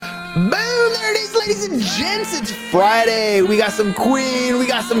Boom, there it is, ladies and gents. It's Friday. We got some Queen. We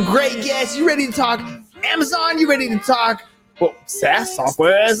got some great guests. You ready to talk Amazon? You ready to talk, well, SaaS,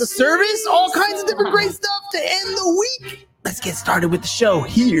 software as a service? All kinds of different great stuff to end the week. Let's get started with the show.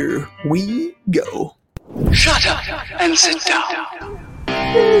 Here we go. Shut up and sit down.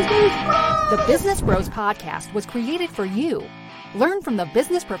 The Business Bros Podcast was created for you. Learn from the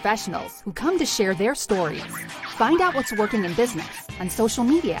business professionals who come to share their stories. Find out what's working in business, on social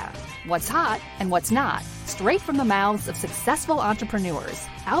media, what's hot and what's not, straight from the mouths of successful entrepreneurs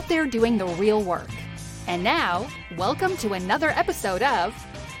out there doing the real work. And now, welcome to another episode of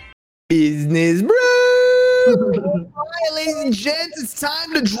Business Bros. All right, ladies and gents, it's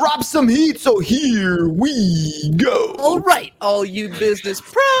time to drop some heat, so here we go. All right, all you business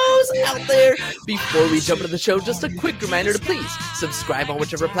pros out there, before we jump into the show, just a quick reminder to please subscribe on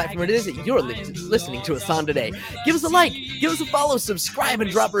whichever platform it is that you're listening to us on today. Give us a like, give us a follow, subscribe,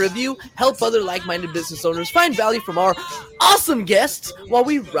 and drop a review. Help other like-minded business owners find value from our awesome guests while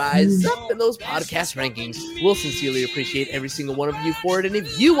we rise up in those podcast rankings. We'll sincerely appreciate every single one of you for it, and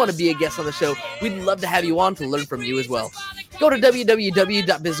if you want to be a guest on the show, we'd love to have you on to learn from you as well. Go to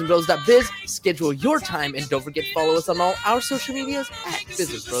www.businessbros.biz, schedule your time, and don't forget to follow us on all our social medias at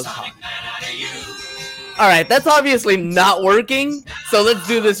Business Bros Pod. All right, that's obviously not working, so let's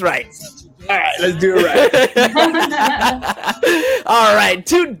do this right. All right, let's do it right. All right,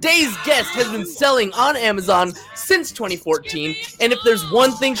 today's guest has been selling on Amazon since 2014, and if there's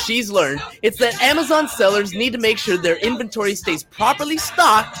one thing she's learned, it's that Amazon sellers need to make sure their inventory stays properly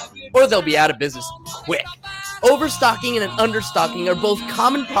stocked or they'll be out of business quick. Overstocking and understocking are both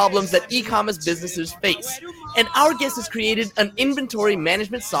common problems that e-commerce businesses face, and our guest has created an inventory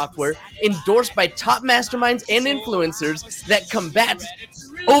management software endorsed by top masterminds and influencers that combats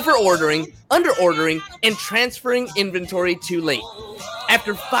over-ordering, under-ordering, and transferring inventory too late.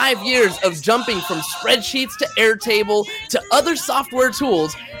 After 5 years of jumping from spreadsheets to Airtable to other software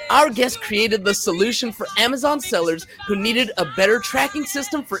tools, our guest created the solution for Amazon sellers who needed a better tracking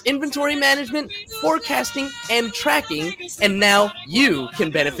system for inventory management, forecasting, and tracking, and now you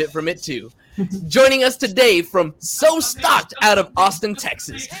can benefit from it too. Joining us today from So Stocked out of Austin,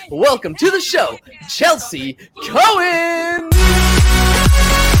 Texas. Welcome to the show, Chelsea Cohen!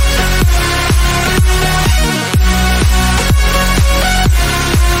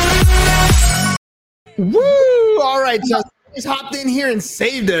 Woo! All right, Chelsea just hopped in here and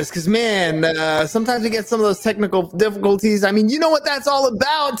saved us because, man, sometimes we get some of those technical difficulties. I mean, you know what that's all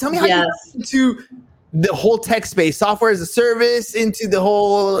about. Tell me how you got into the whole tech space, software as a service, into the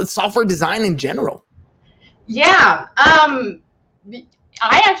whole software design in general. Yeah. I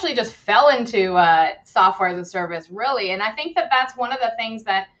actually just fell into software as a service, really. And I think that that's one of the things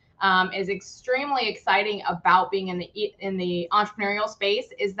that is extremely exciting about being in the entrepreneurial space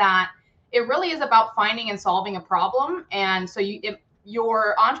is that it really is about finding and solving a problem. And so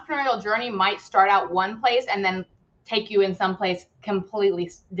your entrepreneurial journey might start out one place and then take you in some place completely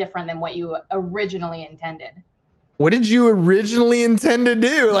different than what you originally intended. What did you originally intend to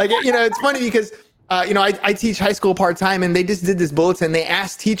do? Like, you know, it's funny because, I teach high school part-time and they just did this bulletin. They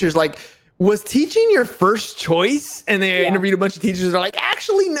asked teachers, like, was teaching your first choice? And they interviewed a bunch of teachers that are like,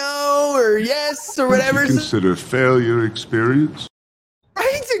 actually, no, or yes, or whatever. Would you consider failure experience?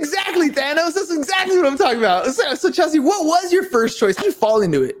 Right, exactly, Thanos. That's exactly what I'm talking about. So Chelsea, what was your first choice? How did you fall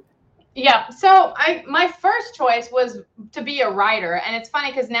into it? Yeah, so my first choice was to be a writer. And it's funny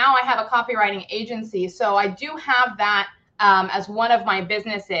because now I have a copywriting agency. So I do have that as one of my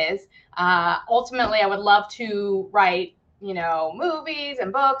businesses. Ultimately, I would love to write, movies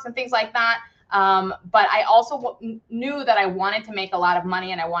and books and things like that. But I also knew that I wanted to make a lot of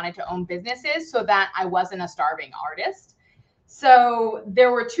money and I wanted to own businesses so that I wasn't a starving artist. So there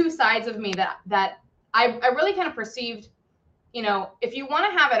were two sides of me that I really kind of perceived, if you want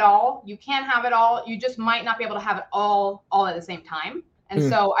to have it all, you can have it all. You just might not be able to have it all at the same time. And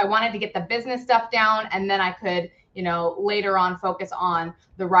so I wanted to get the business stuff down and then I could, later on focus on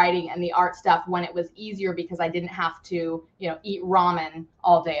the writing and the art stuff when it was easier because I didn't have to, eat ramen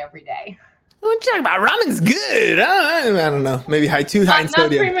all day, every day. What are you talking about? Ramen's good. I don't know. Maybe high in sodium. Not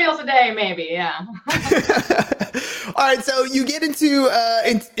 3 meals a day, maybe. Yeah. All right. So you get into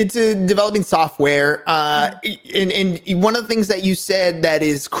developing software. And one of the things that you said that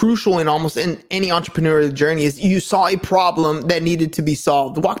is crucial in almost any entrepreneurial journey is you saw a problem that needed to be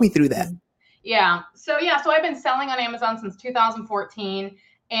solved. Walk me through that. Yeah. So I've been selling on Amazon since 2014.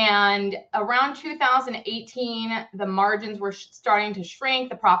 And around 2018, the margins were starting to shrink.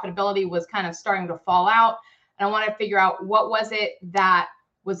 The profitability was kind of starting to fall out. And I wanted to figure out what was it that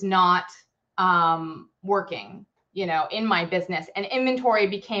was not working. in my business, and inventory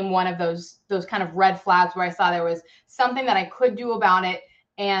became one of those kind of red flags where I saw there was something that I could do about it.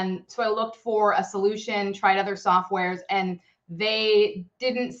 And so I looked for a solution, tried other softwares, and they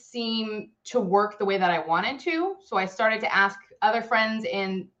didn't seem to work the way that I wanted to. So I started to ask other friends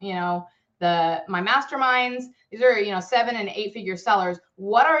in, my masterminds. These are, 7 and 8 figure sellers.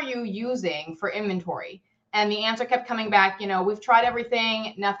 What are you using for inventory? And the answer kept coming back, we've tried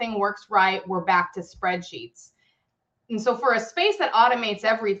everything, nothing works right. We're back to spreadsheets. And so for a space that automates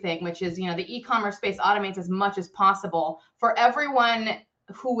everything, which is, the e-commerce space automates as much as possible, for everyone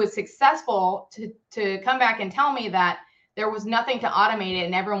who was successful to come back and tell me that there was nothing to automate it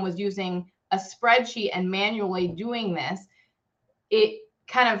and everyone was using a spreadsheet and manually doing this, it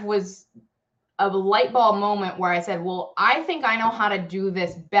kind of was a light bulb moment where I said, well, I think I know how to do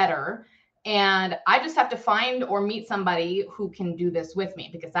this better. And I just have to find or meet somebody who can do this with me,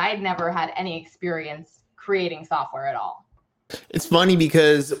 because I had never had any experience creating software at all. It's funny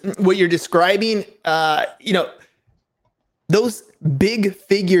because what you're describing, those big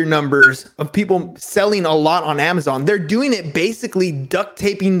figure numbers of people selling a lot on Amazon, they're doing it basically duct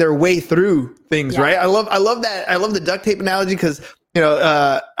taping their way through things, right? I love that. I love the duct tape analogy because,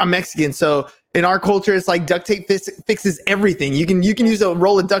 I'm Mexican. So in our culture, it's like duct tape fixes everything. You can use a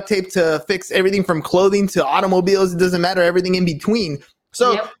roll of duct tape to fix everything from clothing to automobiles. It doesn't matter, everything in between.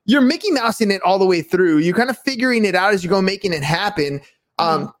 So you're Mickey Mousing it all the way through. You're kind of figuring it out as you go, making it happen.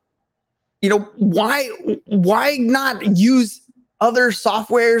 Why not use other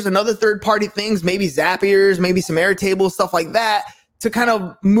softwares and other third-party things, maybe Zapiers, maybe some Airtable, stuff like that, to kind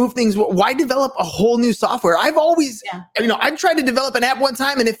of move things? Why develop a whole new software? I've always, I tried to develop an app one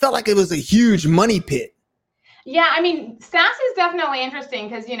time and it felt like it was a huge money pit. Yeah, I mean, SaaS is definitely interesting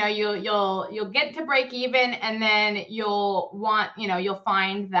because, you'll get to break even, and then you'll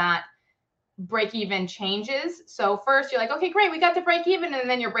find that break even changes. So first you're like, okay, great, we got to break even, and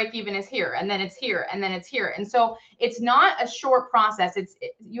then your break even is here, and then it's here, and then it's here. And so it's not a short process.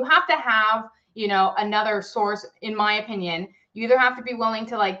 You have to have, another source, in my opinion. You either have to be willing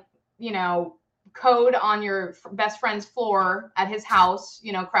to code on your best friend's floor at his house,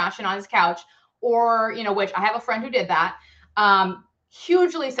 crashing on his couch, or, which I have a friend who did that,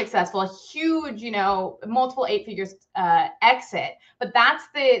 hugely successful, huge, multiple 8 figures exit. But that's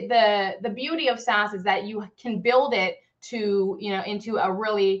the beauty of SaaS, is that you can build it to, into a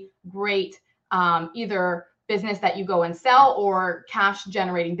really great either business that you go and sell or cash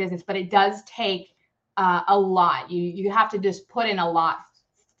generating business. But it does take a lot. You have to just put in a lot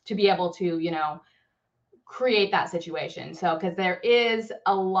to be able to, create that situation. So, because there is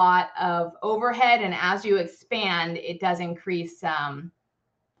a lot of overhead, and as you expand, it does increase the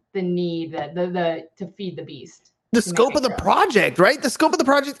need to feed the beast. The scope of the project, right? The scope of the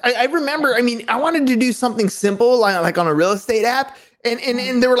project. I remember, I wanted to do something simple, like on a real estate app.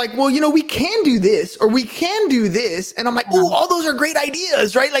 And they were like, well, we can do this, or we can do this. And I'm like, oh, all those are great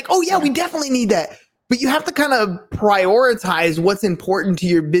ideas, right? Like, oh yeah, we definitely need that. But you have to kind of prioritize what's important to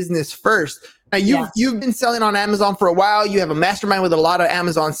your business first. Now, you've been selling on Amazon for a while. You have a mastermind with a lot of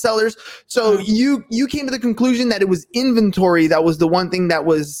Amazon sellers. So you came to the conclusion that it was inventory that was the one thing that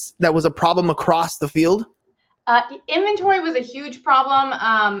was a problem across the field. Inventory was a huge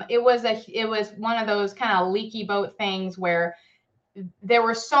problem. It was one of those kind of leaky boat things where there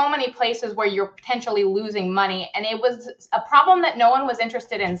were so many places where you're potentially losing money, and it was a problem that no one was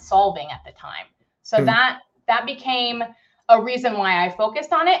interested in solving at the time. So that became a reason why I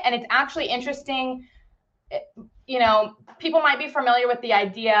focused on it. And it's actually interesting, people might be familiar with the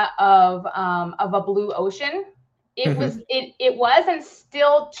idea of a blue ocean. It was and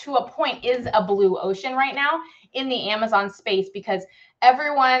still to a point is a blue ocean right now in the Amazon space, because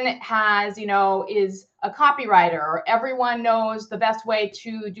everyone has, is a copywriter, or everyone knows the best way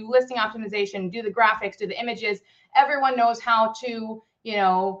to do listing optimization, do the graphics, do the images. Everyone knows how to,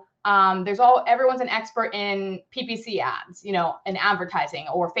 everyone's an expert in PPC ads, in advertising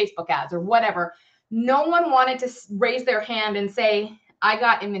or Facebook ads or whatever. No one wanted to raise their hand and say, I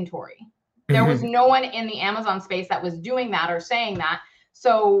got inventory. There was no one in the Amazon space that was doing that or saying that.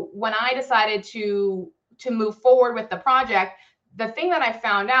 So when I decided to move forward with the project, the thing that I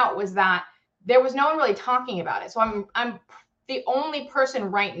found out was that there was no one really talking about it. So I'm the only person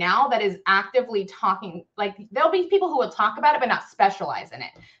right now that is actively talking. Like, there'll be people who will talk about it, but not specialize in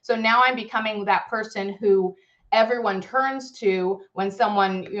it. So now I'm becoming that person who everyone turns to when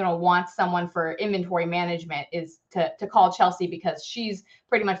someone, wants someone for inventory management, is to call Chelsea, because she's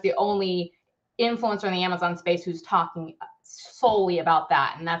pretty much the only influencer in the Amazon space who's talking solely about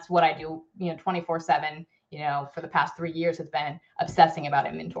that. And that's what I do, 24/7, for the past 3 years, has been obsessing about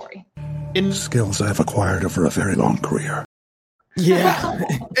inventory. Skills I've acquired over a very long career. Yeah.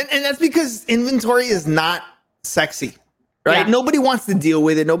 and that's because inventory is not sexy, right? Yeah. Nobody wants to deal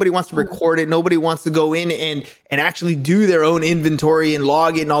with it. Nobody wants to record it. Nobody wants to go in and actually do their own inventory and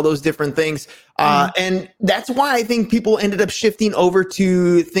log it and all those different things. And that's why I think people ended up shifting over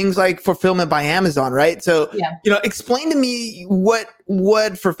to things like Fulfillment by Amazon, right? So, explain to me what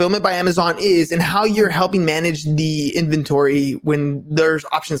Fulfillment by Amazon is and how you're helping manage the inventory when there's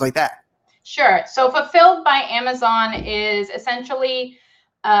options like that. Sure. So Fulfilled by Amazon is essentially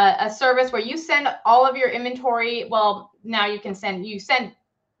a service where you send all of your inventory. Well, now you send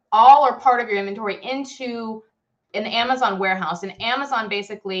all or part of your inventory into an Amazon warehouse. And Amazon,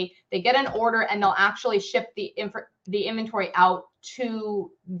 basically, they get an order and they'll actually ship the inventory out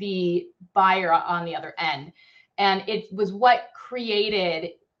to the buyer on the other end. And it was what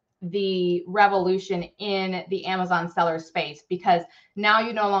created the revolution in the Amazon seller space, because now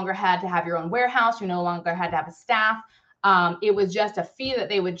you no longer had to have your own warehouse. You no longer had to have a staff. It was just a fee that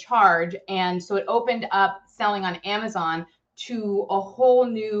they would charge. And so it opened up selling on Amazon to a whole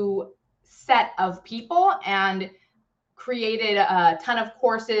new set of people and created a ton of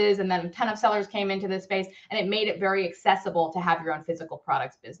courses, and then a ton of sellers came into this space, and it made it very accessible to have your own physical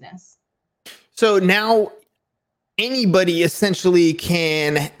products business. So now anybody essentially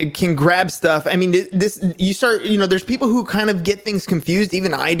can grab stuff. I mean, there's people who kind of get things confused.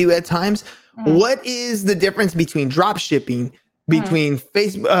 Even I do at times. What is the difference between drop shipping, between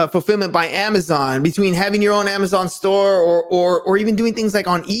Fulfillment by Amazon, between having your own Amazon store or even doing things like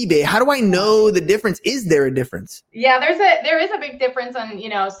on eBay? How do I know the difference? Is there a difference? Yeah, there is a big difference on,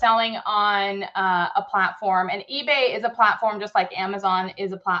 selling on a platform, and eBay is a platform just like Amazon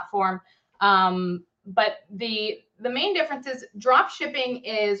is a platform. But the main difference is drop shipping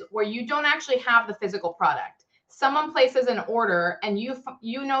is where you don't actually have the physical product. Someone places an order and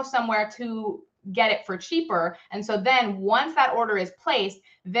you know somewhere to get it for cheaper. And so then once that order is placed,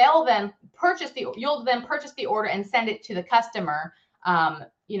 you'll then purchase the order and send it to the customer,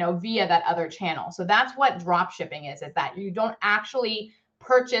 via that other channel. So that's what drop shipping is that you don't actually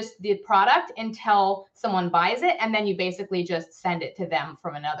purchase the product until someone buys it, and then you basically just send it to them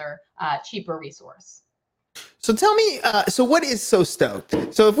from another cheaper resource. So tell me, so what is So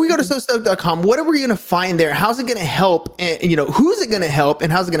Stoked? So if we go to SoStoked.com, what are we going to find there? How's it going to help? And, who's it going to help,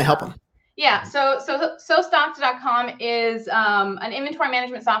 and how's it going to help them? Yeah, so SoStoked.com is an inventory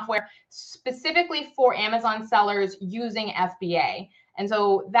management software specifically for Amazon sellers using FBA. And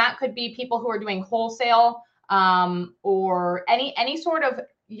so that could be people who are doing wholesale, or any sort of,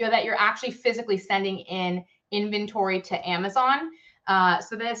 that you're actually physically sending in inventory to Amazon.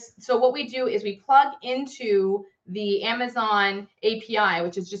 So what we do is we plug into the Amazon API,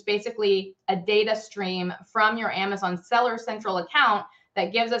 which is just basically a data stream from your Amazon Seller Central account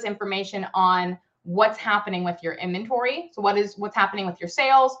that gives us information on what's happening with your inventory. So what's happening with your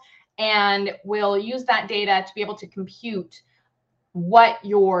sales, and we'll use that data to be able to compute what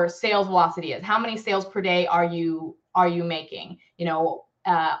your sales velocity is. How many sales per day are you making?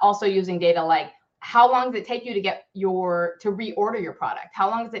 Also using data like how long does it take you to reorder your product? How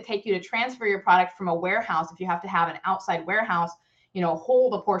long does it take you to transfer your product from a warehouse if you have to have an outside warehouse,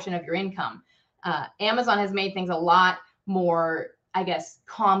 hold a portion of your income? Amazon has made things a lot more, I guess,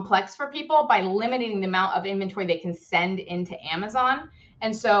 complex for people by limiting the amount of inventory they can send into Amazon.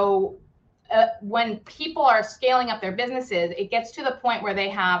 And so when people are scaling up their businesses, it gets to the point where they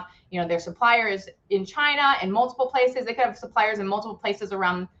have, their suppliers in China and multiple places. They could have suppliers in multiple places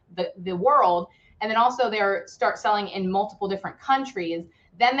around the world. And then also they start selling in multiple different countries.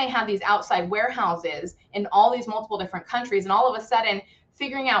 Then they have these outside warehouses in all these multiple different countries. And all of a sudden,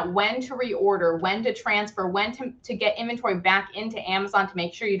 figuring out when to reorder, when to transfer, when to get inventory back into Amazon to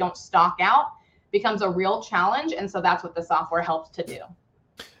make sure you don't stock out becomes a real challenge. And so that's what the software helps to do.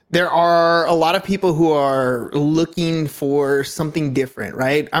 There are a lot of people who are looking for something different,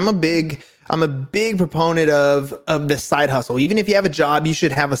 right? I'm a big proponent of the side hustle. Even if you have a job, you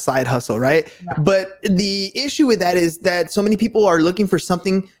should have a side hustle, right? Yeah. But the issue with that is that so many people are looking for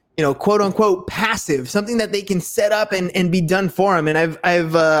something, quote unquote passive, something that they can set up and be done for them. And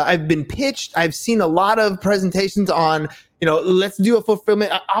I've been pitched. I've seen a lot of presentations on, let's do a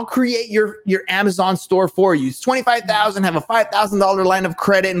fulfillment. I'll create your Amazon store for you. It's $25,000, have a $5,000 line of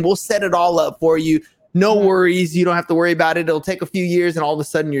credit, and we'll set it all up for you. No worries. You don't have to worry about it. It'll take a few years, and all of a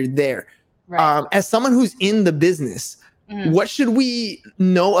sudden you're there. Right. As someone who's in the business, what should we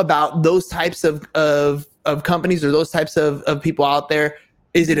know about those types of companies or those types of people out there?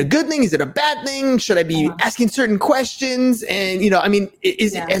 Is it a good thing? Is it a bad thing? Should I be asking certain questions? And,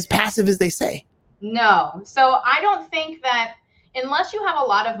 is it as passive as they say? No. So I don't think that, unless you have a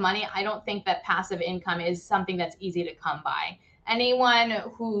lot of money, I don't think that passive income is something that's easy to come by. Anyone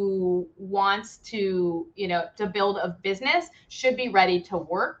who wants to, to build a business should be ready to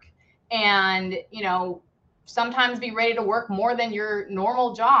work and, sometimes be ready to work more than your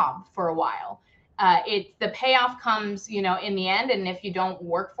normal job for a while. The payoff comes, in the end. And if you don't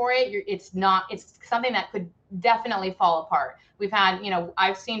work for it, it's something that could definitely fall apart. We've had,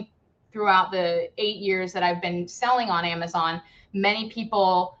 I've seen throughout the 8 years that I've been selling on Amazon, many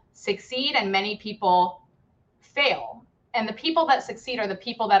people succeed and many people fail. And the people that succeed are the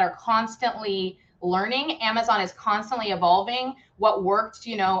people that are constantly learning. Amazon is constantly evolving. What worked,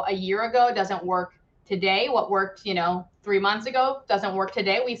 a year ago doesn't work today. What worked, 3 months ago doesn't work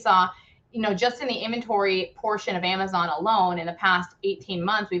today. We saw, just in the inventory portion of Amazon alone in the past 18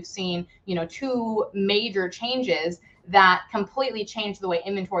 months, we've seen, 2 major changes that completely changed the way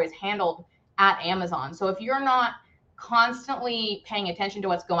inventory is handled at Amazon. So if you're not constantly paying attention to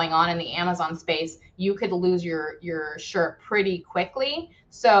what's going on in the Amazon space, you could lose your shirt pretty quickly.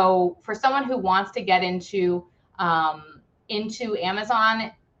 So for someone who wants to get into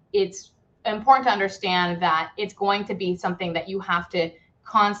Amazon, it's important to understand that it's going to be something that you have to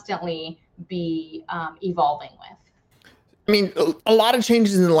constantly be evolving with. I mean, a lot of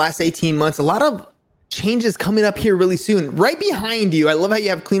changes in the last 18 months, a lot of changes coming up here really soon. Right behind you, I love how you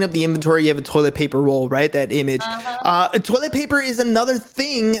have clean up the inventory. You have a toilet paper roll, right? That image. Toilet paper is another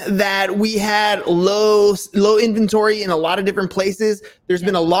thing that we had low inventory in a lot of different places. There's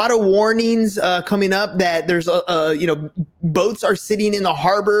been a lot of warnings coming up that there's boats are sitting in the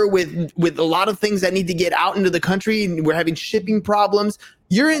harbor with a lot of things that need to get out into the country, and we're having shipping problems.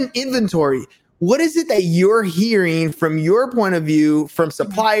 You're in inventory. What is it that you're hearing from your point of view, from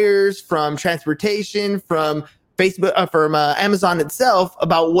suppliers, from transportation, from Facebook, from Amazon itself,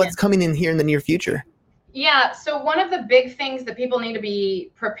 about what's coming in here in the near future? Yeah. So one of the big things that people need to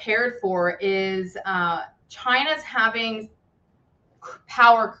be prepared for is China's having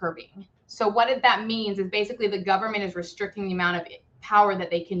power curbing. So what that means is basically the government is restricting the amount of power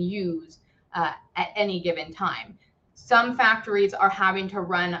that they can use at any given time. Some factories are having to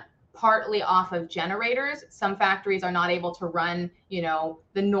run partly off of generators. Some factories are not able to run, the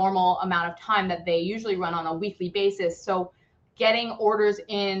normal amount of time that they usually run on a weekly basis. So getting orders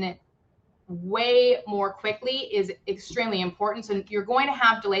in way more quickly is extremely important. So you're going to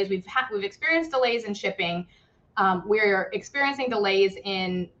have delays. We've experienced delays in shipping. We're experiencing delays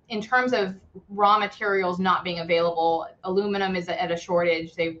in terms of raw materials not being available. Aluminum is at a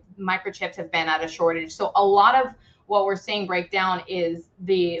shortage. Microchips have been at a shortage. So a lot of what we're seeing break down is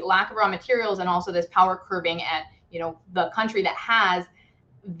the lack of raw materials and also this power curbing at, the country that has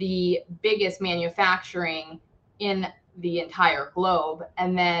the biggest manufacturing in the entire globe.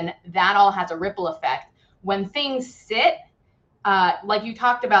 And then that all has a ripple effect. When things sit, like you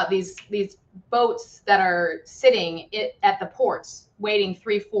talked about, these boats that are sitting at the ports waiting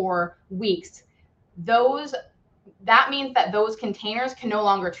 3-4 weeks, that means that those containers can no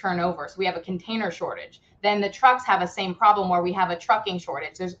longer turn over. So we have a container shortage. Then the trucks have the same problem where we have a trucking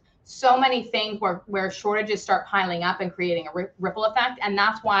shortage. There's so many things where shortages start piling up and creating a ripple effect. And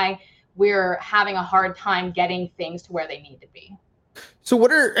that's why we're having a hard time getting things to where they need to be. So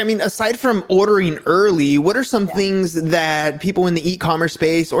aside from ordering early, what are some things that people in the e-commerce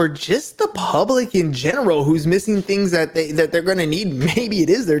space or just the public in general who's missing things that they're going to need? Maybe it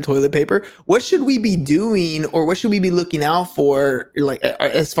is their toilet paper. What should we be doing, or what should we be looking out for, like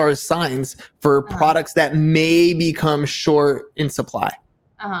as far as signs for products that may become short in supply?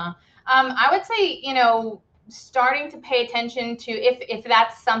 I would say, starting to pay attention to, if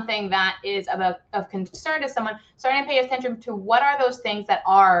that's something that is of concern to someone, starting to pay attention to what are those things that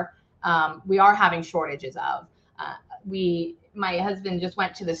we are having shortages of. My husband just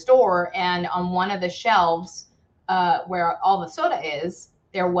went to the store, and on one of the shelves where all the soda is,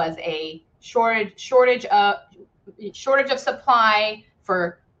 there was a shortage of supply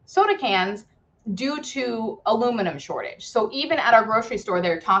for soda cans due to aluminum shortage. So even at our grocery store,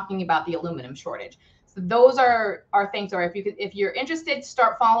 they're talking about the aluminum shortage. So those are things, or if you're interested,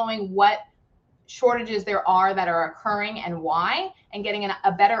 start following what shortages there are that are occurring and why, and getting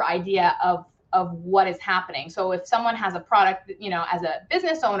a better idea of what is happening. So if someone has a product, as a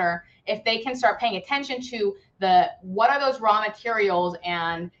business owner, if they can start paying attention to what are those raw materials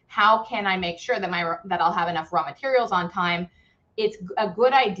and how can I make sure that I'll have enough raw materials on time, it's a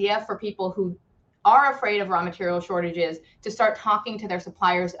good idea for people who are afraid of raw material shortages to start talking to their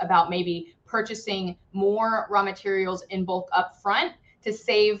suppliers about maybe purchasing more raw materials in bulk up front to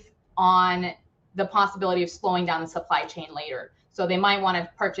save on the possibility of slowing down the supply chain later. So they might want to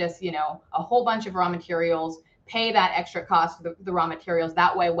purchase, a whole bunch of raw materials, pay that extra cost for the raw materials.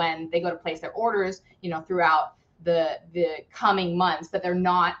 That way, when they go to place their orders, throughout the coming months, that they're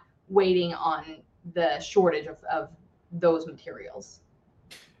not waiting on the shortage of those materials.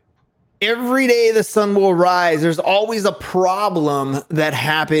 Every day the sun will rise. There's always a problem that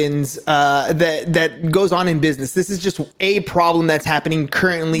happens that goes on in business. This is just a problem that's happening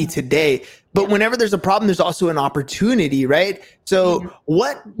currently today. But whenever there's a problem, there's also an opportunity, right? So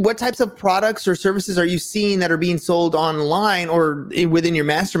what types of products or services are you seeing that are being sold online or within your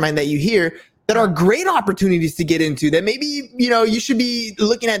mastermind that you hear that are great opportunities to get into, that maybe, you should be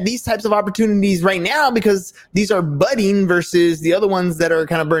looking at these types of opportunities right now because these are budding versus the other ones that are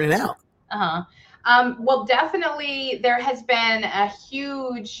kind of burning out? Well, definitely there has been a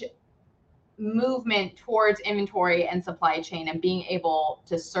huge movement towards inventory and supply chain and being able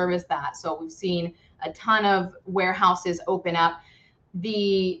to service that. So we've seen a ton of warehouses open up.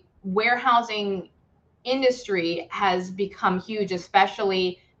 The warehousing industry has become huge,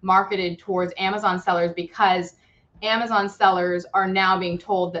 especially marketed towards Amazon sellers, because Amazon sellers are now being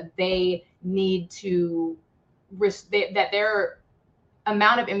told that they need to that their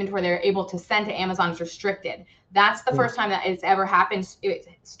amount of inventory they're able to send to Amazon is restricted. That's the first time that it's ever happened. It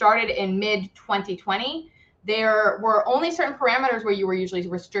started in mid 2020. There were only certain parameters where you were usually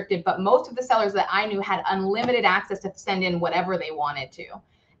restricted, but most of the sellers that I knew had unlimited access to send in whatever they wanted to.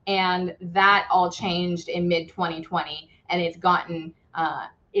 And that all changed in mid 2020, and it's gotten, I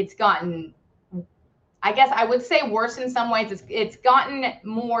guess I would say worse in some ways. It's gotten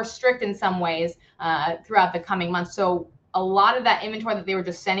more strict in some ways throughout the coming months. So a lot of that inventory that they were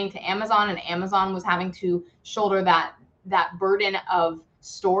just sending to Amazon, and Amazon was having to shoulder that burden of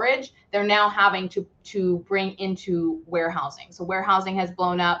storage, they're now having to bring into warehousing. So warehousing has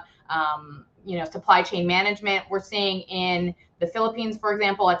blown up. Supply chain management, we're seeing in the Philippines, for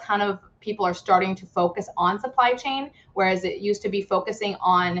example, a ton of people are starting to focus on supply chain, whereas it used to be focusing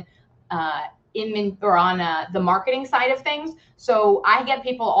on the marketing side of things. So I get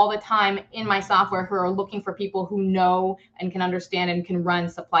people all the time in my software who are looking for people who know and can understand and can run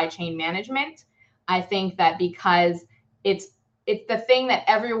supply chain management. I think that because it's the thing that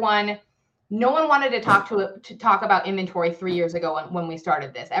no one wanted to talk about inventory 3 years ago when we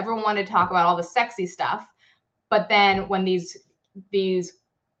started this. Everyone wanted to talk about all the sexy stuff. But then when these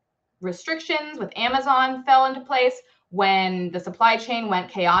restrictions with Amazon fell into place, when the supply chain went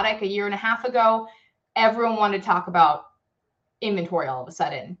chaotic a year and a half ago, everyone wanted to talk about inventory all of a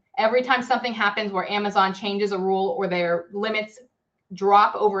sudden. Every time something happens where Amazon changes a rule or their limits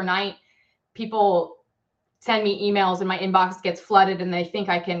drop overnight, people send me emails and my inbox gets flooded and they think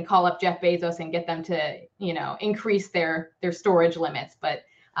I can call up Jeff Bezos and get them to, increase their storage limits. But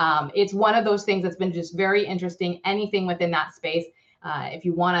it's one of those things that's been just very interesting. Anything within that space. If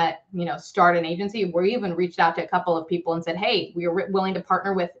you want to, start an agency, we even reached out to a couple of people and said, hey, we are willing to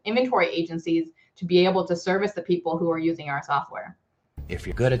partner with inventory agencies to be able to service the people who are using our software. If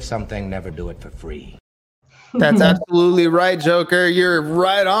you're good at something, never do it for free. That's absolutely right, Joker. You're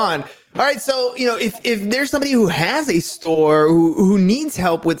right on. All right. So, if there's somebody who has a store who needs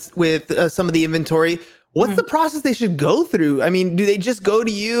help with some of the inventory, what's the process they should go through? I mean, do they just go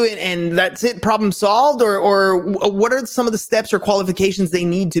to you and that's it, problem solved? Or what are some of the steps or qualifications they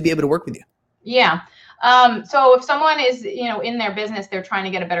need to be able to work with you? Yeah. So if someone is, in their business, they're trying to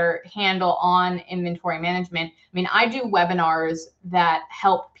get a better handle on inventory management. I mean, I do webinars that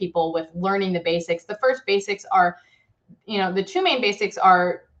help people with learning the basics. The first basics are, the two main basics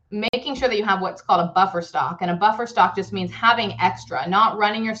are making sure that you have what's called a buffer stock. And a buffer stock just means having extra, not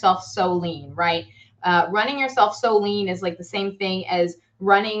running yourself so lean, right? Running yourself so lean is like the same thing as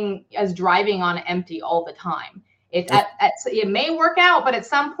driving on empty all the time. It may work out, but at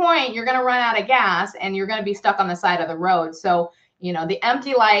some point you're going to run out of gas and you're going to be stuck on the side of the road. So, the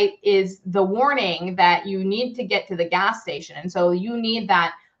empty light is the warning that you need to get to the gas station. And so you need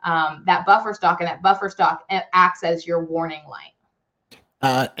that buffer stock, and that buffer stock acts as your warning light.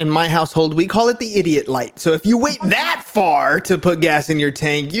 In my household, we call it the idiot light. So if you wait that far to put gas in your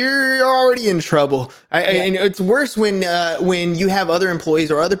tank, you're already in trouble. And it's worse when you have other employees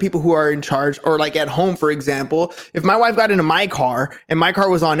or other people who are in charge, or like at home, for example. If my wife got into my car and my car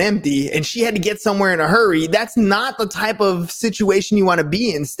was on empty and she had to get somewhere in a hurry, that's not the type of situation you want to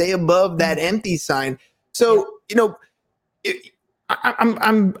be in. Stay above that empty sign. So,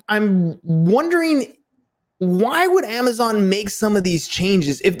 I'm wondering, why would Amazon make some of these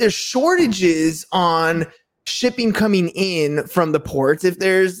changes? If there's shortages on shipping coming in from the ports, if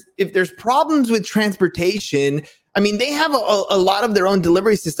there's problems with transportation, I mean, they have a lot of their own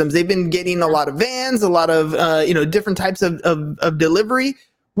delivery systems. They've been getting a lot of vans, a lot of different types of delivery.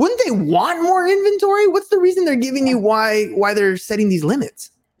 wouldn't they want more inventory? What's the reason they're giving you why they're setting these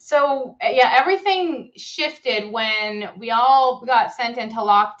limits? So yeah, everything shifted when we all got sent into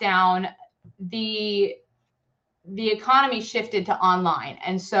lockdown. The economy shifted to online,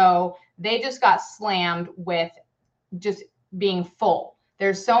 and so they just got slammed with just being full.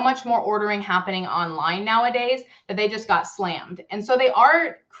 There's so much more ordering happening online nowadays that they just got slammed. And so they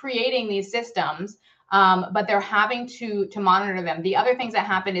are creating these systems, but they're having to monitor them. The other things that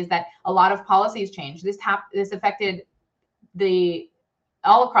happened is that a lot of policies changed. This affected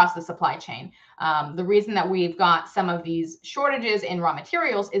all across the supply chain. The reason that we've got some of these shortages in raw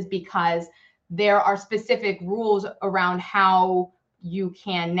materials is because there are specific rules around how you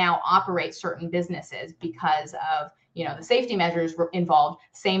can now operate certain businesses because of the safety measures were involved.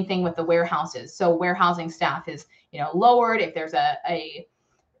 Same thing with the warehouses. So warehousing staff is lowered. If there's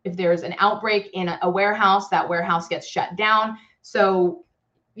if there's an outbreak in a warehouse, that warehouse gets shut down. So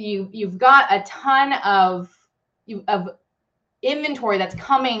you've got a ton of inventory that's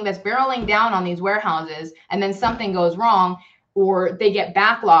barreling down on these warehouses, and then something goes wrong or they get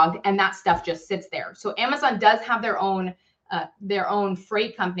backlogged and that stuff just sits there. So Amazon does have their own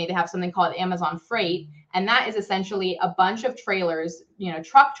freight company. They have something called Amazon Freight, and that is essentially a bunch of trailers,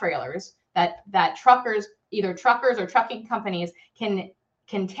 truck trailers that truckers, either truckers or trucking companies can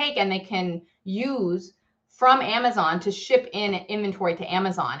take, and they can use from Amazon to ship in inventory to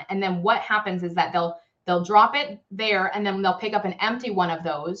Amazon. And then what happens is that they'll drop it there, and then they'll pick up an empty one of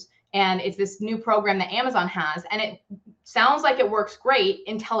those. And it's this new program that Amazon has, and it sounds like it works great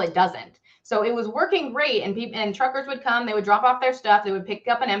until it doesn't. So it was working great, and truckers would come, they would drop off their stuff, they would pick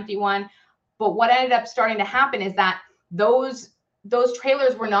up an empty one. But what ended up starting to happen is that those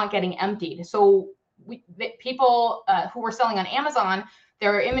trailers were not getting emptied. So people who were selling on Amazon,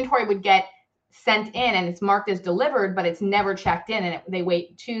 their inventory would get sent in and it's marked as delivered, but it's never checked in. And they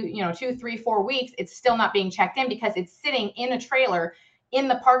wait 2, 3, 4 weeks. It's still not being checked in because it's sitting in a trailer in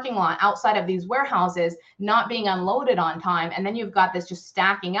the parking lot outside of these warehouses, not being unloaded on time. And then you've got this just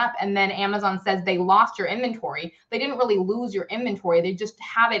stacking up. And then Amazon says they lost your inventory. They didn't really lose your inventory. They just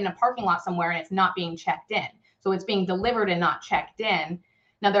have it in a parking lot somewhere and it's not being checked in. So it's being delivered and not checked in.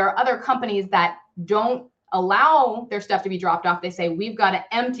 Now, there are other companies that don't allow their stuff to be dropped off. They say, we've got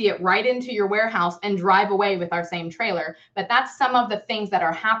to empty it right into your warehouse and drive away with our same trailer. But that's some of the things that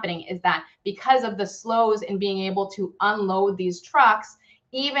are happening, is that because of the slows in being able to unload these trucks,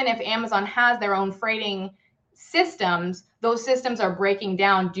 even if Amazon has their own freighting systems, those systems are breaking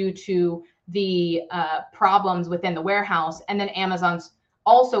down due to the problems within the warehouse. And then Amazon's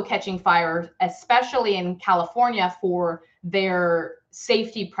also catching fire, especially in California, for their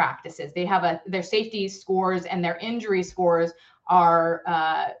safety practices. They have their safety scores and their injury scores are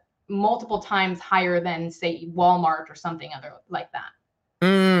multiple times higher than, say, Walmart or something other like that.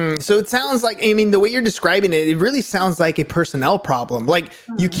 So it sounds like, the way you're describing it, it really sounds like a personnel problem. Like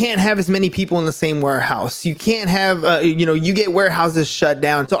you can't have as many people in the same warehouse. You can't have, you get warehouses shut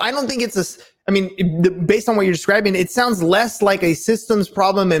down. So I don't think it's based on what you're describing, it sounds less like a systems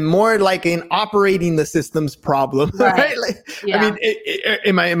problem and more like an operating the systems problem. Right? Like, yeah.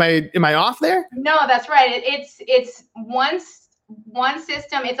 Am I off there? No, that's right. It's one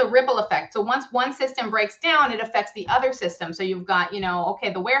system, it's a ripple effect. So once one system breaks down, it affects the other system. So you've got,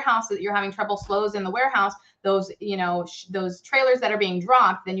 the warehouse that you're having trouble slows in the warehouse, those, those trailers that are being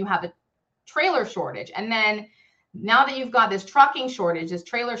dropped, then you have a trailer shortage. And then now that you've got this trucking shortage, this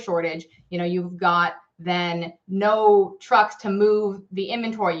trailer shortage, you've got then no trucks to move the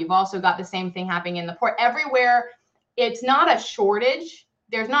inventory. You've also got the same thing happening in the port. Everywhere, it's not a shortage.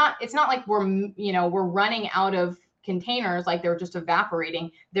 It's not like we're running out of containers, like they're just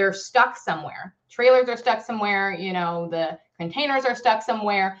evaporating. They're stuck somewhere. Trailers are stuck somewhere, the containers are stuck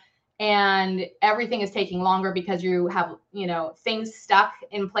somewhere, and everything is taking longer because you have, things stuck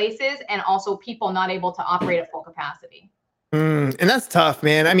in places and also people not able to operate at full capacity. And that's tough,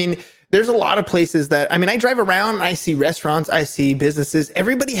 man. There's a lot of places that, I drive around, I see restaurants, I see businesses,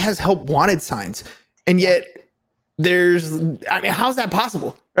 everybody has help wanted signs. And yet how's that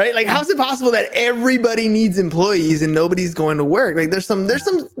possible? Right? Like, how's it possible that everybody needs employees and nobody's going to work? Like, there's some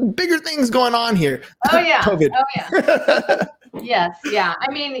bigger things going on here. Oh yeah. COVID. Oh yeah. Yes. Yeah.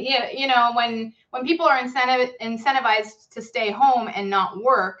 When people are incentivized to stay home and not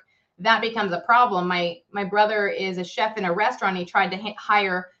work, that becomes a problem. My brother is a chef in a restaurant. He tried to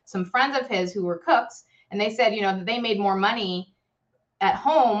hire some friends of his who were cooks, and they said, they made more money at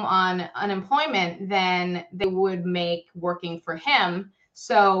home on unemployment than they would make working for him.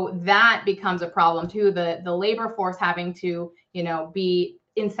 So that becomes a problem too. The labor force having to, be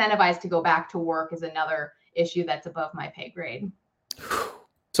incentivized to go back to work is another issue that's above my pay grade.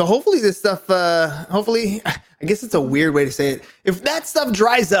 So hopefully this stuff, hopefully, I guess it's a weird way to say it. If that stuff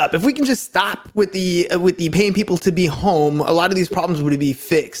dries up, if we can just stop with the paying people to be home, a lot of these problems would be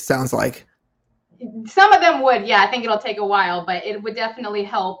fixed, sounds like. Some of them would, yeah. I think it'll take a while, but it would definitely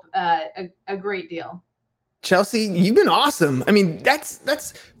help a great deal. Chelsea, you've been awesome. I mean,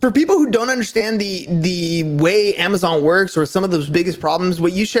 that's for people who don't understand the way Amazon works or some of those biggest problems.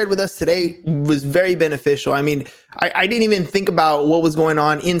 What you shared with us today was very beneficial. I mean, I didn't even think about what was going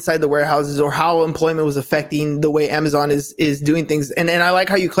on inside the warehouses or how employment was affecting the way Amazon is doing things. And I like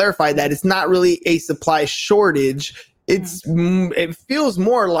how you clarified that it's not really a supply shortage. It feels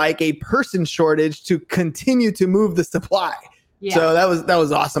more like a person shortage to continue to move the supply. Yeah. So that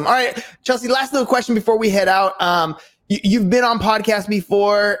was awesome. All right, Chelsea, last little question before we head out. You've been on podcasts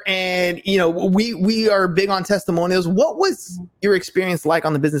before, and you know we are big on testimonials. What was your experience like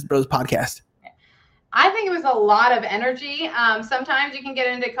on the Business Bros podcast? I think it was a lot of energy. Sometimes you can get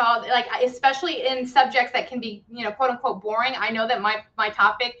into especially in subjects that can be, quote unquote boring. I know that my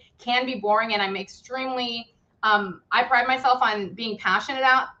topic can be boring, and I'm extremely I pride myself on being passionate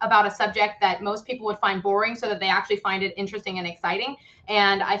about a subject that most people would find boring so that they actually find it interesting and exciting.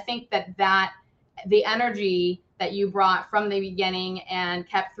 And I think that the energy that you brought from the beginning and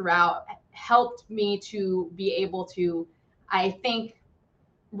kept throughout helped me to be able to, I think,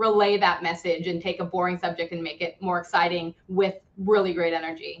 relay that message and take a boring subject and make it more exciting with really great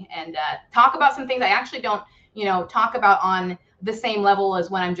energy and talk about some things I actually don't, talk about on the same level as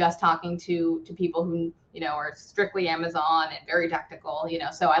when I'm just talking to people who, are strictly Amazon and very technical,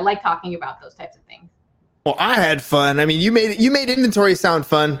 so I like talking about those types of things. Well, I had fun. I mean, you made inventory sound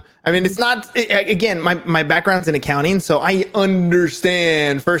fun. I mean, it's not, again, my background's in accounting, so I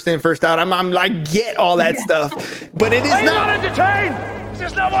understand first in, first out. I get all that stuff, but it is not entertained. Is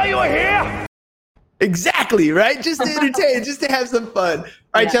this not why you are here? Exactly, right? Just to entertain, just to have some fun. All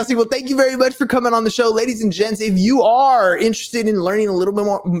right, yeah. Chelsea, well, thank you very much for coming on the show. Ladies and gents, if you are interested in learning a little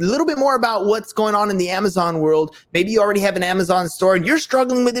bit more about what's going on in the Amazon world, maybe you already have an Amazon store and you're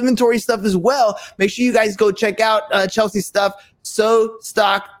struggling with inventory stuff as well, make sure you guys go check out Chelsea's stuff,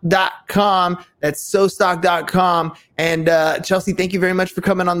 SoStock.com. That's SoStock.com. And Chelsea, thank you very much for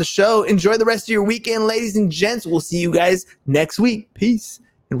coming on the show. Enjoy the rest of your weekend, ladies and gents. We'll see you guys next week. Peace,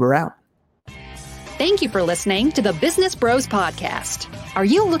 and we're out. Thank you for listening to the Business Bros Podcast. Are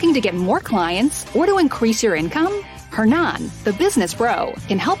you looking to get more clients or to increase your income? Hernan, the business bro,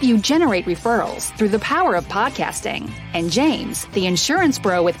 can help you generate referrals through the power of podcasting. And James, the insurance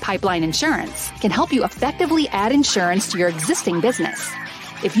bro with Pipeline Insurance, can help you effectively add insurance to your existing business.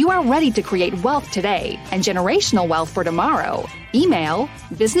 If you are ready to create wealth today and generational wealth for tomorrow, email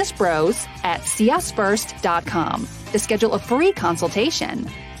businessbros@csfirst.com to schedule a free consultation.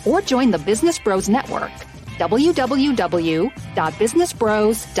 Or join the Business Bros Network,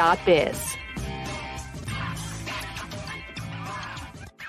 www.businessbros.biz.